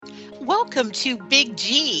Welcome to Big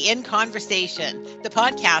G in Conversation, the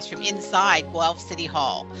podcast from inside Guelph City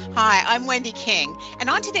Hall. Hi, I'm Wendy King, and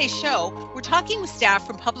on today's show, we're talking with staff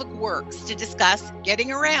from Public Works to discuss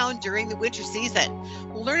getting around during the winter season.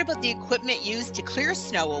 We'll learn about the equipment used to clear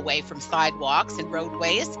snow away from sidewalks and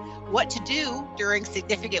roadways, what to do during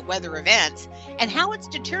significant weather events, and how it's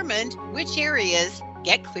determined which areas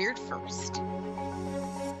get cleared first.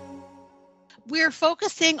 We're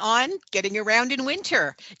focusing on getting around in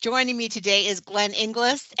winter. Joining me today is Glenn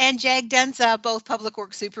Inglis and Jag Denza, both Public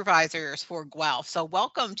Works Supervisors for Guelph. So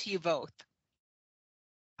welcome to you both.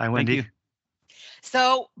 Hi, Wendy. Thank you.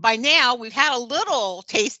 So by now we've had a little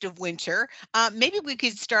taste of winter. Maybe we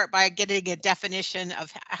could start by getting a definition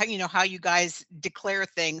of how you guys declare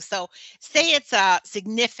things. So say it's a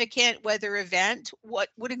significant weather event. What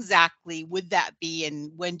exactly would that be,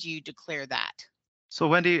 and when do you declare that? So,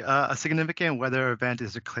 Wendy, a significant weather event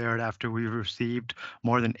is declared after we've received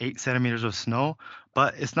more than 8 centimeters of snow,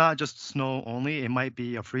 but it's not just snow only. It might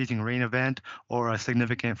be a freezing rain event or a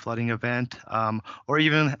significant flooding event, or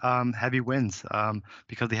even heavy winds,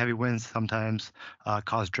 because the heavy winds sometimes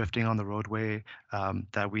cause drifting on the roadway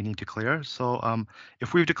that we need to clear. So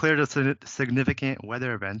if we've declared a significant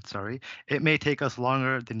weather event, it may take us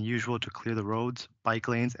longer than usual to clear the roads, bike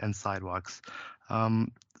lanes, and sidewalks.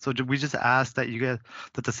 So we just ask that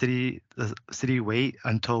the city wait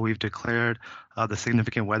until we've declared the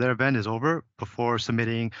significant weather event is over before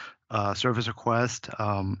submitting a service request,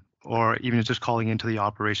 or even just calling into the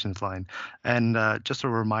operations line. And just a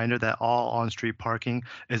reminder that all on-street parking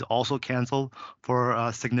is also canceled for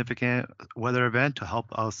a significant weather event to help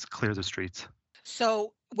us clear the streets.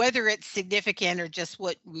 So whether it's significant or just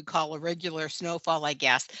what we call a regular snowfall, I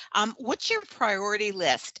guess, what's your priority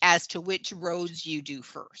list as to which roads you do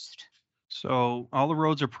first? So all the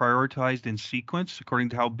roads are prioritized in sequence according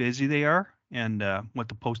to how busy they are and what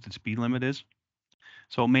the posted speed limit is.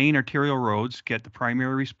 So main arterial roads get the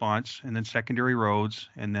primary response, and then secondary roads,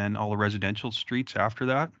 and then all the residential streets after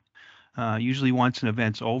that. Usually once an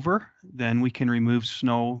event's over, then we can remove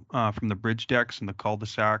snow from the bridge decks and the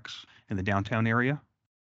cul-de-sacs in the downtown area.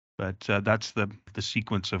 But that's the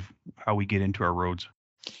sequence of how we get into our roads.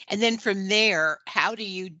 And then from there, how do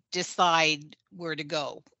you decide where to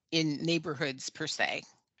go in neighborhoods per se?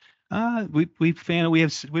 We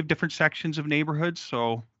have different sections of neighborhoods,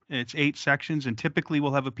 so it's 8 sections, and typically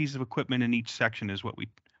we'll have a piece of equipment in each section is what we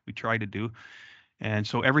try to do. And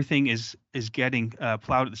so everything is getting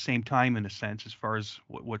plowed at the same time in a sense as far as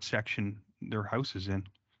what section their house is in.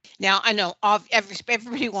 Now, I know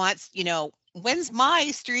everybody wants, when's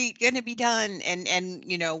my street going to be done? And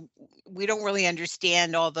we don't really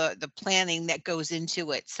understand all the planning that goes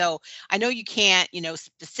into it. So I know you can't,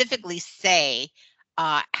 specifically say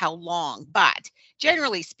how long, but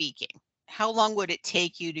generally speaking, how long would it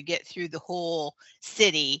take you to get through the whole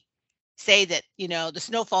city? Say that, the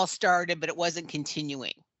snowfall started, but it wasn't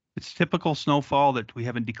continuing. It's typical snowfall that we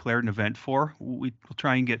haven't declared an event for. We'll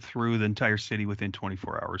try and get through the entire city within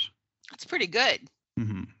 24 hours. That's pretty good.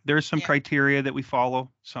 Mm-hmm. There's some criteria that we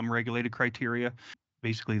follow, some regulated criteria.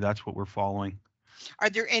 Basically, that's what we're following. Are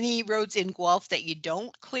there any roads in Guelph that you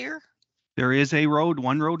don't clear? There is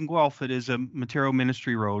one road in Guelph that is a material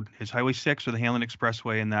ministry road. It's Highway 6 or the Hanlon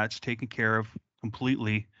Expressway, and that's taken care of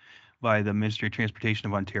completely by the Ministry of Transportation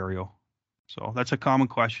of Ontario. So that's a common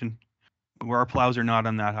question, where our plows are not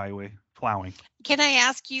on that highway plowing. Can I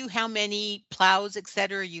ask you how many plows, et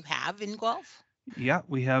cetera, you have in Guelph? Yeah,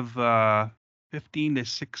 we have 15 to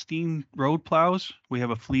 16 road plows. We have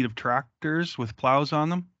a fleet of tractors with plows on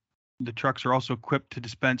them. The trucks are also equipped to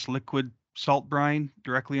dispense liquid salt brine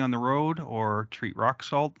directly on the road or treat rock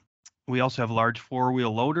salt. We also have large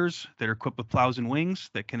 4-wheel loaders that are equipped with plows and wings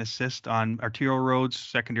that can assist on arterial roads,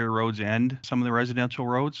 secondary roads, and some of the residential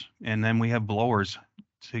roads. And then we have blowers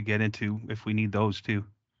to get into if we need those too.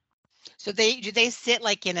 So do they sit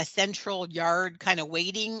like in a central yard kind of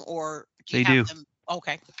waiting, or do you have have them?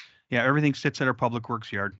 Okay. Yeah, everything sits at our Public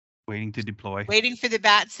Works yard waiting to deploy. Waiting for the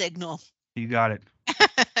bat signal. You got it.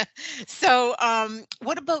 So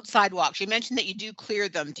what about sidewalks? You mentioned that you do clear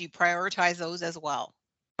them. Do you prioritize those as well?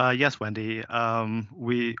 Yes, Wendy.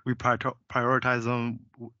 We prioritize them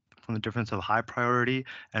from the difference of high priority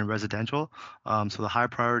and residential. So the high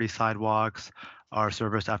priority sidewalks are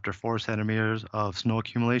serviced after 4 centimeters of snow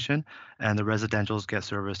accumulation, and the residentials get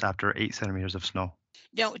serviced after 8 centimeters of snow.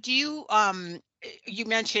 Now, do you you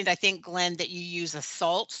mentioned, I think, Glenn, that you use a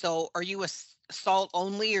salt. So are you a salt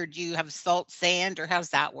only, or do you have salt sand, or how does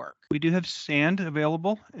that work? We do have sand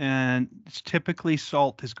available, and it's typically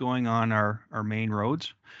salt is going on our main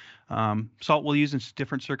roads. Salt we'll use in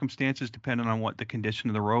different circumstances depending on what the condition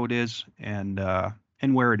of the road is and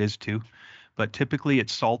and where it is too. But typically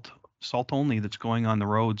it's salt only that's going on the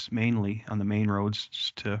roads, mainly on the main roads,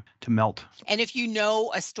 just to melt. And if you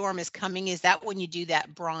know a storm is coming, is that when you do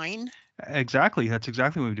that brine? Exactly. That's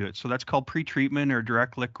exactly when we do it. So that's called pre-treatment or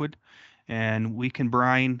direct liquid. And we can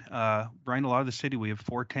brine a lot of the city. We have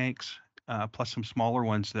 4 tanks, plus some smaller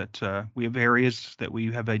ones that we have areas that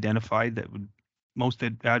we have identified that would most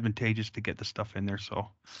advantageous to get the stuff in there. So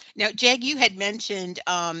Now, Jag, you had mentioned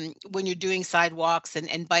when you're doing sidewalks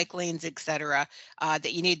and bike lanes, et cetera,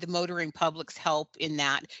 that you need the motoring public's help in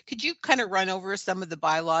that. Could you kind of run over some of the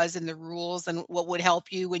bylaws and the rules and what would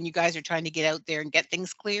help you when you guys are trying to get out there and get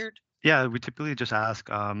things cleared? Yeah, we typically just ask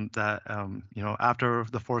that after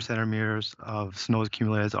the 4 centimeters of snow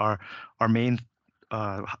accumulates, our main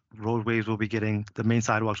roadways will be getting the main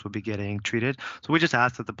sidewalks will be getting treated. So we just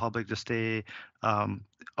ask that the public just stay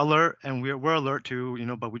alert, and we're alert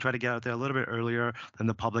too, but we try to get out there a little bit earlier than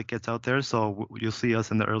the public gets out there. So you'll see us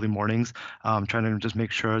in the early mornings trying to just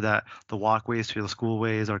make sure that the walkways to the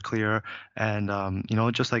schoolways are clear, and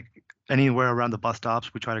just like anywhere around the bus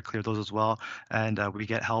stops, we try to clear those as well, and we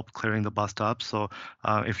get help clearing the bus stops. So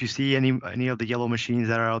if you see any of the yellow machines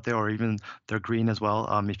that are out there, or even they're green as well,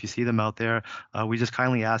 if you see them out there, we just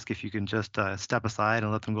kindly ask if you can just step aside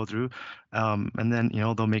and let them go through, and then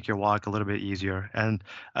they'll make your walk a little bit easier. And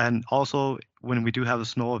also when we do have a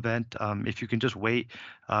snow event, if you can just wait,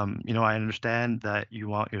 I understand that you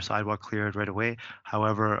want your sidewalk cleared right away.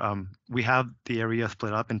 However, we have the area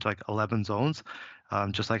split up into like 11 zones.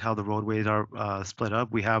 Just like how the roadways are split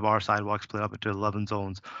up, we have our sidewalks split up into 11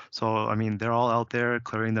 zones. So, I mean, they're all out there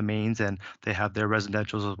clearing the mains, and they have their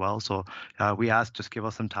residentials as well. So we ask, just give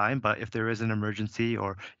us some time. But if there is an emergency,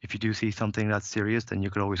 or if you do see something that's serious, then you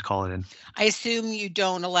could always call it in. I assume you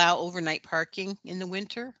don't allow overnight parking in the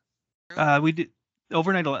winter? we did.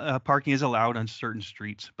 Overnight parking is allowed on certain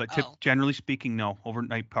streets, but Oh. generally speaking, no,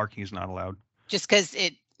 overnight parking is not allowed. Just because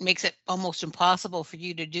it makes it almost impossible for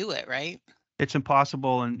you to do it, right? It's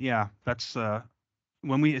impossible, and yeah, that's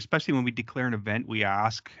especially when we declare an event,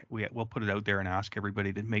 we'll put it out there and ask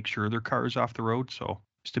everybody to make sure their car is off the road, so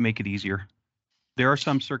just to make it easier. There are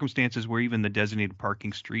some circumstances where even the designated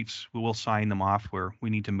parking streets, we will sign them off where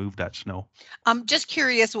we need to move that snow. I'm just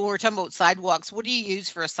curious, when we're talking about sidewalks, what do you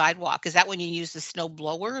use for a sidewalk? Is that when you use the snow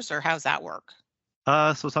blowers, or how's that work?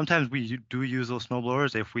 So sometimes we do use those snow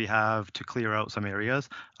blowers if we have to clear out some areas.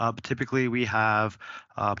 But typically we have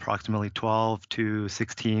approximately 12 to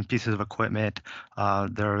 16 pieces of equipment.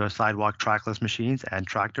 There are sidewalk trackless machines and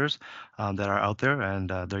tractors that are out there,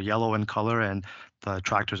 and they're yellow in color, and the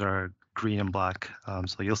tractors are green and black.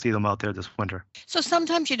 So you'll see them out there this winter. So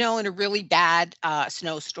sometimes, in a really bad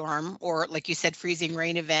snowstorm, or like you said, freezing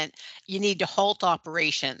rain event, you need to halt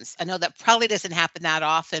operations. I know that probably doesn't happen that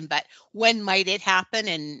often, but when might it happen,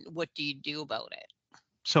 and what do you do about it?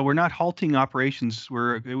 So we're not halting operations.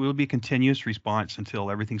 It will be a continuous response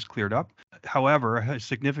until everything's cleared up. However, a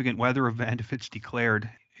significant weather event, if it's declared,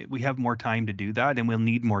 we have more time to do that, and we'll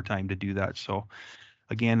need more time to do that. So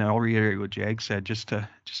again, I'll reiterate what Jag said, just to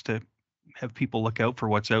have people look out for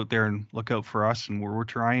what's out there and look out for us. And we're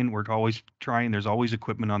always trying. There's always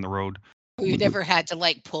equipment on the road. We've never had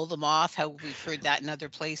to pull them off, how we've heard that in other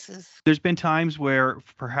places. There's been times where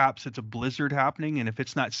perhaps it's a blizzard happening, and if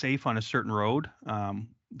it's not safe on a certain road,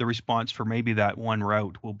 the response for maybe that one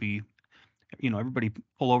route will be, everybody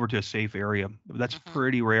pull over to a safe area. That's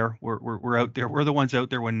pretty rare. We're out there. We're the ones out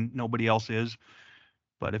there when nobody else is.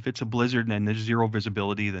 But if it's a blizzard and there's zero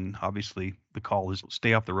visibility, then obviously the call is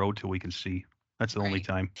stay off the road till we can see. That's the only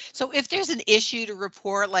time. So if there's an issue to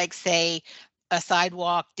report, like say a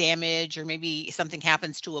sidewalk damage, or maybe something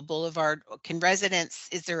happens to a boulevard,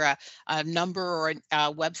 is there a number or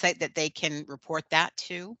a website that they can report that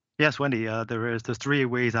to? Yes, Wendy, there's 3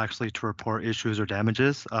 ways actually to report issues or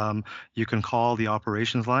damages. You can call the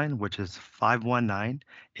operations line, which is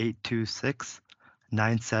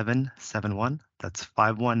 519-826-9771. That's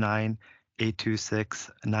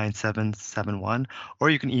 519-826-9771. Or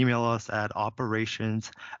you can email us at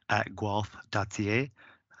operations@guelph.ca.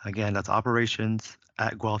 Again, that's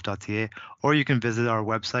operations@guelph.ca. Or you can visit our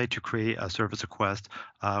website to create a service request,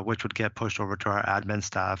 which would get pushed over to our admin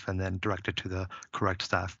staff and then directed to the correct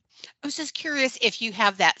staff. I was just curious if you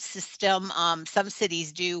have that system. Some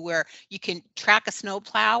cities do, where you can track a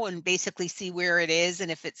snowplow and basically see where it is and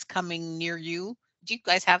if it's coming near you. Do you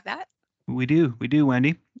guys have that? We do,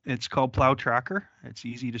 Wendy. It's called Plow Tracker. It's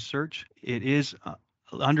easy to search. It is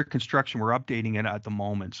under construction. We're updating it at the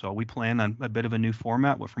moment. So we plan on a bit of a new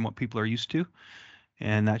format from what people are used to.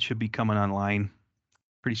 And that should be coming online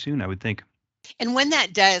pretty soon, I would think. And when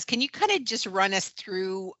that does, can you kind of just run us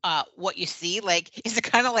through what you see? Is it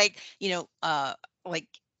kind of like, like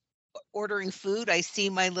ordering food? I see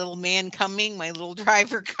my little man coming, my little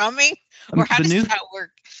driver coming, or how The does new, that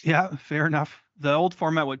work? yeah, fair enough. The old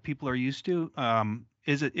format, what people are used to,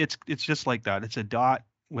 it's just like that. It's a dot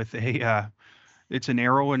with it's an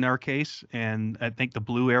arrow in our case, and I think the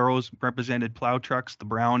blue arrows represented plow trucks, the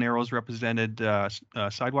brown arrows represented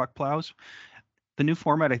sidewalk plows. The new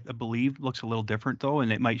format, I believe, looks a little different though,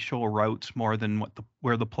 and it might show routes more than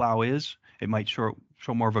where the plow is. It might show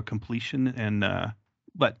more of a completion, and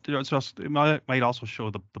but there's also, it might also show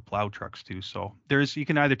the plow trucks too. So you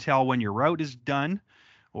can either tell when your route is done,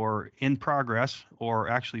 or in progress, or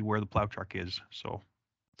actually where the plow truck is. So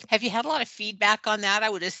Have you had a lot of feedback on that? I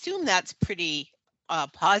would assume that's pretty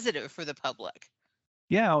positive for the public.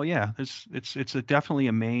 yeah, oh yeah, it's definitely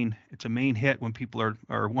a main hit when people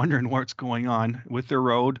are wondering what's going on with their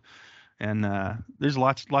road, and there's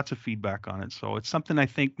lots of feedback on it. So it's something I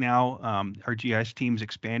think now our GIS team's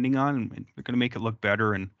expanding on, and we're going to make it look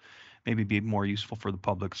better and maybe be more useful for the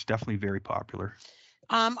public. It's definitely very popular.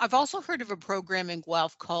 I've also heard of a program in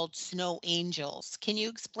Guelph called Snow Angels. Can you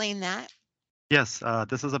explain that? Yes,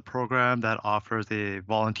 this is a program that offers a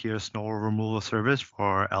volunteer snow removal service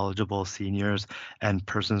for eligible seniors and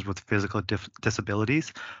persons with physical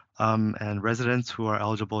disabilities. And residents who are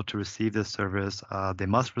eligible to receive this service, they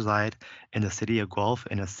must reside in the city of Guelph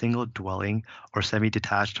in a single dwelling or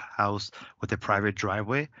semi-detached house with a private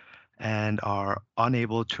driveway, and are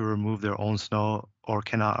unable to remove their own snow or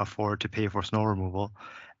cannot afford to pay for snow removal,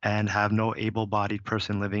 and have no able-bodied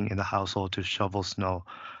person living in the household to shovel snow.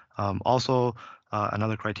 Also,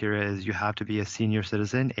 another criteria is you have to be a senior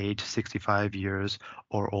citizen, age 65 years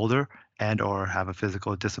or older, and or have a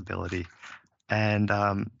physical disability. And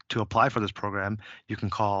to apply for this program, you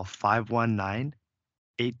can call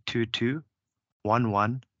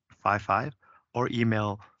 519-822-1155 or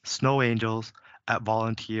email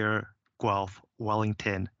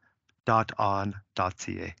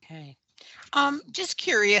snowangels@volunteerguelphwellington.on.ca. Okay. Just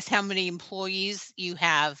curious how many employees you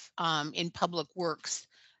have in Public Works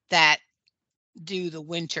that do the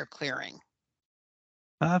winter clearing.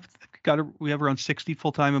 We have around 60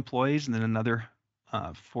 full-time employees, and then another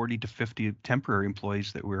 40 to 50 temporary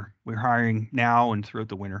employees that we're hiring now and throughout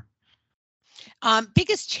the winter.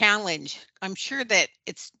 Biggest challenge, I'm sure that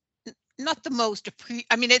it's not the most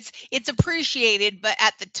I mean, it's appreciated, but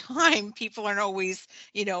at the time people aren't always,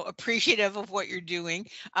 appreciative of what you're doing.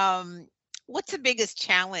 What's the biggest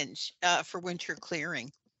challenge for winter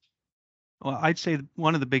clearing? Well, I'd say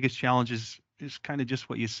one of the biggest challenges is kind of just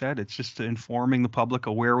what you said. It's just informing the public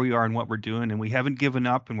of where we are and what we're doing, and we haven't given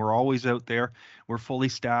up, and we're always out there. We're fully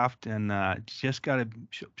staffed, and just got to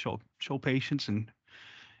show patience and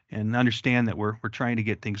understand that we're trying to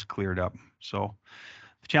get things cleared up. So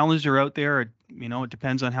the challenges are out there. It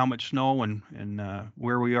depends on how much snow and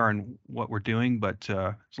where we are and what we're doing. But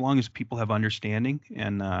as long as people have understanding,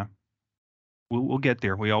 and we'll get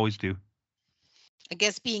there. We always do. I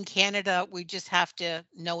guess being Canada, we just have to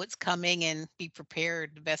know it's coming and be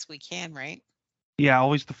prepared the best we can, right? Yeah,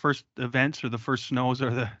 always the first events or the first snows are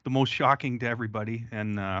the most shocking to everybody,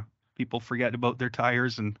 and people forget about their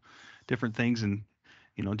tires and different things, and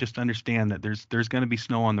just understand that there's going to be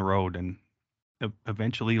snow on the road, and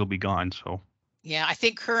eventually it'll be gone. So Yeah, I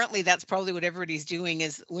think currently that's probably what everybody's doing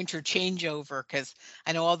is winter changeover, because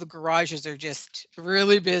I know all the garages are just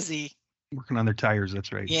really busy. working on their tires,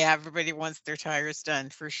 that's right. Yeah, everybody wants their tires done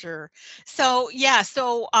for sure. So yeah,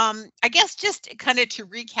 so I guess just kind of to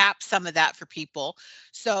recap some of that for people.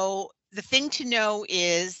 So the thing to know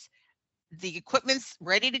is the equipment's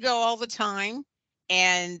ready to go all the time,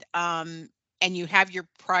 and you have your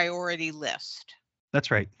priority list.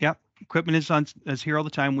 That's right. Yeah, equipment is here all the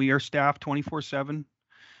time. We are staffed 24/7,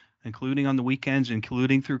 including on the weekends,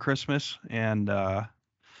 including through Christmas, and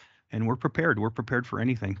we're prepared. We're prepared for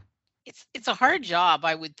anything. It's a hard job,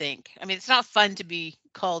 I would think. I mean, it's not fun to be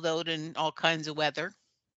called out in all kinds of weather.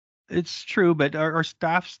 It's true, but our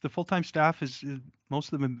staffs, the full-time staff, is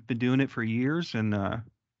most of them have been doing it for years, and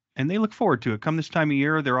they look forward to it. Come this time of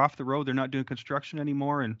year, they're off the road. They're not doing construction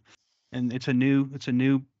anymore, and it's a new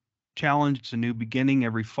challenge. It's a new beginning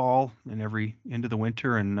every fall and every into the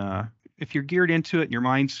winter. And if you're geared into it and your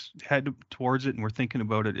mind's head towards it, and we're thinking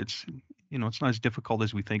about it, it's not as difficult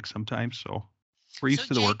as we think sometimes. So we're used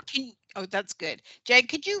to the work. Oh, that's good. Jag,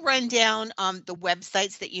 could you run down the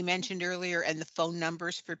websites that you mentioned earlier and the phone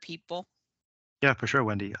numbers for people? Yeah, for sure,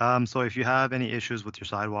 Wendy. So if you have any issues with your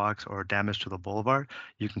sidewalks or damage to the boulevard,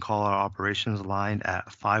 you can call our operations line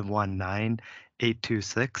at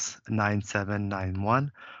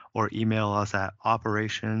 519-826-9791 or email us at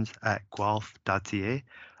operations@guelph.ca,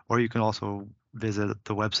 or you can also visit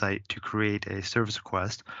the website to create a service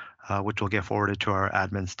request which will get forwarded to our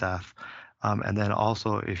admin staff. And then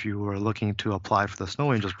also, if you were looking to apply for the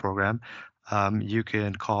Snow Angels program, you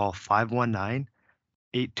can call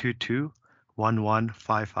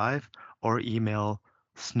 519-822-1155 or email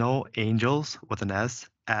snowangels with an S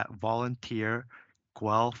at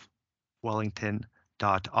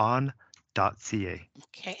volunteer@guelphwellington.on.ca.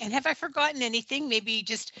 Okay. And have I forgotten anything? Maybe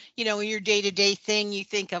just, in your day-to-day thing, you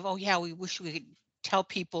think of, oh yeah, we wish we could tell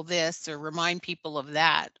people this or remind people of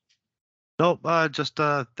that. No, just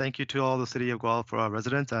thank you to all the City of Guelph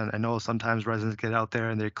residents. And I know sometimes residents get out there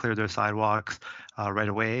and they clear their sidewalks right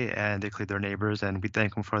away and they clear their neighbors, and we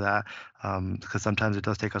thank them for that, because sometimes it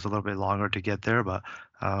does take us a little bit longer to get there, but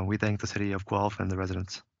we thank the City of Guelph and the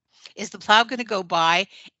residents. Is the plow going to go by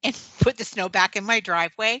and put the snow back in my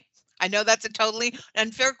driveway? I know that's a totally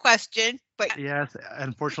unfair question, but Yes,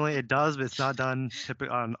 unfortunately it does, but it's not done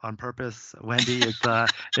typically on purpose, Wendy. It's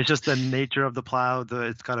just the nature of the plow.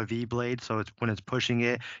 It's got a V blade, so it's when it's pushing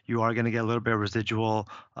it, you are going to get a little bit of residual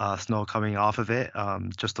snow coming off of it.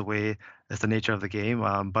 Just the way it's the nature of the game.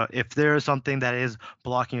 But if there is something that is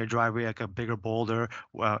blocking your driveway, like a bigger boulder,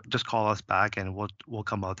 just call us back and we'll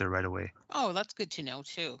come out there right away. oh, that's good to know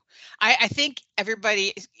too. I think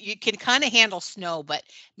everybody, you can kind of handle snow, but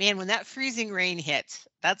man, when that freezing rain hits,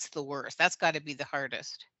 that's the worst. That's got to be the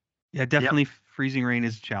hardest. Yeah, definitely freezing rain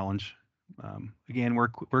is a challenge. Again, we're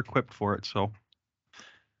equipped for it. So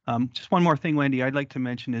just one more thing, Wendy, I'd like to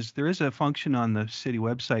mention is there is a function on the city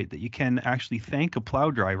website that you can actually thank a plow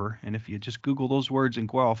driver. And if you just Google those words in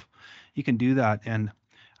Guelph, you can do that. And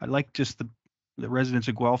I'd like just the residents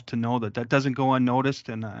of Guelph to know that doesn't go unnoticed.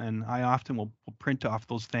 And I often will print off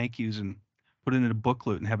those thank yous and put it in a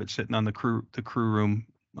booklet and have it sitting on the crew room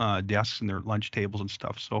desks and their lunch tables and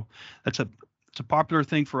stuff. So it's a popular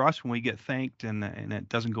thing for us when we get thanked, and it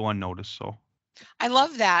doesn't go unnoticed. So I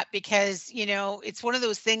love that because, it's one of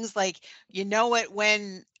those things like, it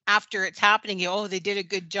when after it's happening, they did a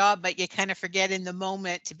good job, but you kind of forget in the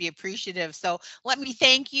moment to be appreciative. So let me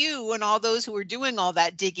thank you and all those who are doing all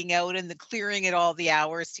that digging out and the clearing at all the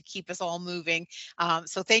hours to keep us all moving.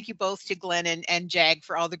 So thank you both to Glenn and Jag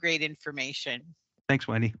for all the great information. Thanks,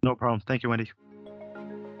 Wendy. No problem. Thank you, Wendy.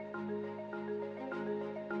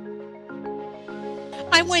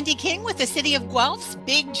 I'm Wendy King with the City of Guelph's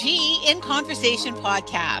Big G in Conversation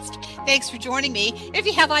podcast. Thanks for joining me. If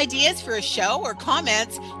you have ideas for a show or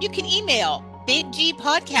comments, you can email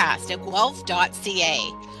biggpodcast@guelph.ca.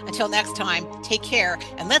 Until next time, take care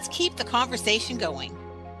and let's keep the conversation going.